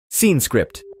Scene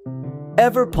script.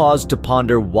 Ever paused to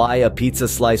ponder why a pizza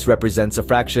slice represents a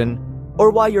fraction?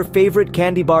 Or why your favorite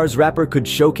candy bar's wrapper could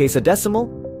showcase a decimal?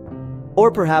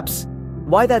 Or perhaps,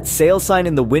 why that sale sign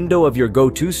in the window of your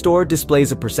go-to store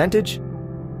displays a percentage?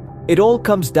 It all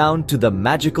comes down to the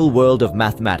magical world of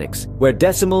mathematics, where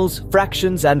decimals,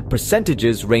 fractions, and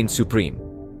percentages reign supreme.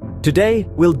 Today,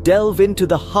 we'll delve into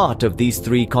the heart of these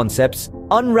three concepts,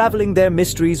 unraveling their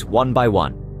mysteries one by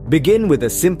one. Begin with a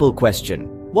simple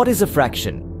question. What is a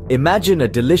fraction? Imagine a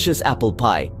delicious apple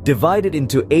pie divided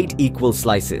into 8 equal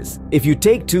slices. If you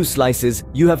take 2 slices,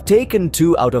 you have taken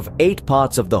 2 out of 8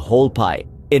 parts of the whole pie.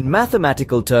 In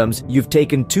mathematical terms, you've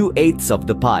taken 2/8 of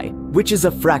the pie, which is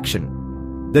a fraction.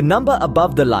 The number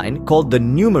above the line, called the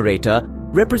numerator,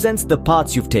 represents the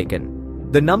parts you've taken.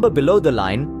 The number below the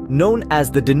line, known as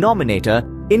the denominator,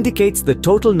 indicates the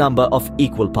total number of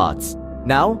equal parts.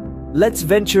 Now, let's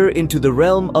venture into the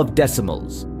realm of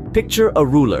decimals. Picture a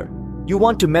ruler. You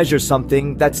want to measure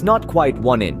something that's not quite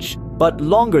 1 inch, but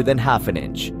longer than half an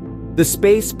inch. The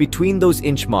space between those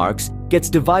inch marks gets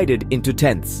divided into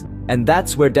tenths, and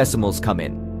that's where decimals come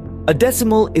in. A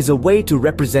decimal is a way to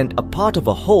represent a part of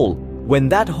a whole when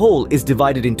that whole is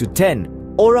divided into 10,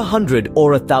 or 100,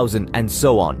 or 1,000, and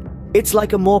so on. It's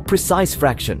like a more precise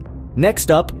fraction. Next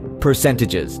up,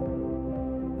 percentages.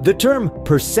 The term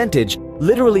percentage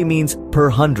literally means per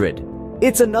hundred.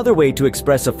 It's another way to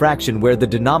express a fraction where the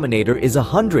denominator is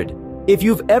 100. If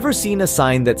you've ever seen a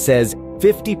sign that says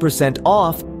 50%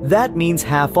 off, that means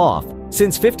half off,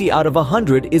 since 50 out of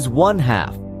 100 is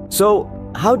 1/2. So,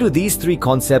 how do these three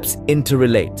concepts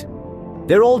interrelate?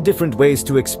 They're all different ways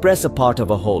to express a part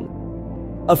of a whole.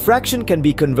 A fraction can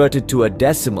be converted to a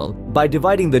decimal by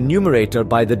dividing the numerator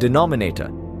by the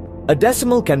denominator. A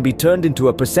decimal can be turned into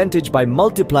a percentage by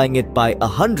multiplying it by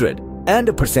 100, and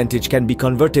a percentage can be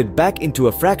converted back into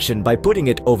a fraction by putting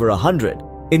it over 100.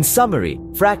 In summary,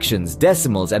 fractions,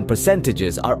 decimals, and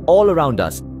percentages are all around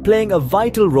us, playing a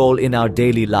vital role in our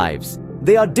daily lives.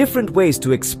 They are different ways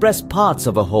to express parts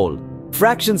of a whole.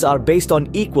 Fractions are based on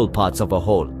equal parts of a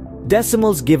whole.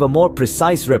 Decimals give a more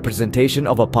precise representation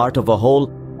of a part of a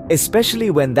whole, especially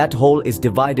when that whole is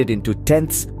divided into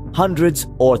tenths, hundreds,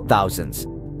 or thousands.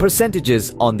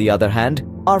 Percentages, on the other hand,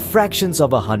 are fractions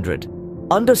of 100.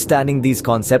 Understanding these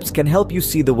concepts can help you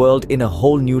see the world in a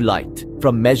whole new light,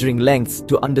 from measuring lengths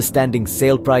to understanding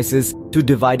sale prices to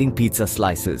dividing pizza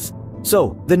slices.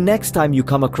 So, the next time you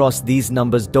come across these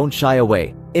numbers, don't shy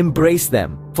away. Embrace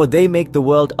them, for they make the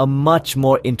world a much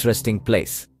more interesting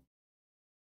place.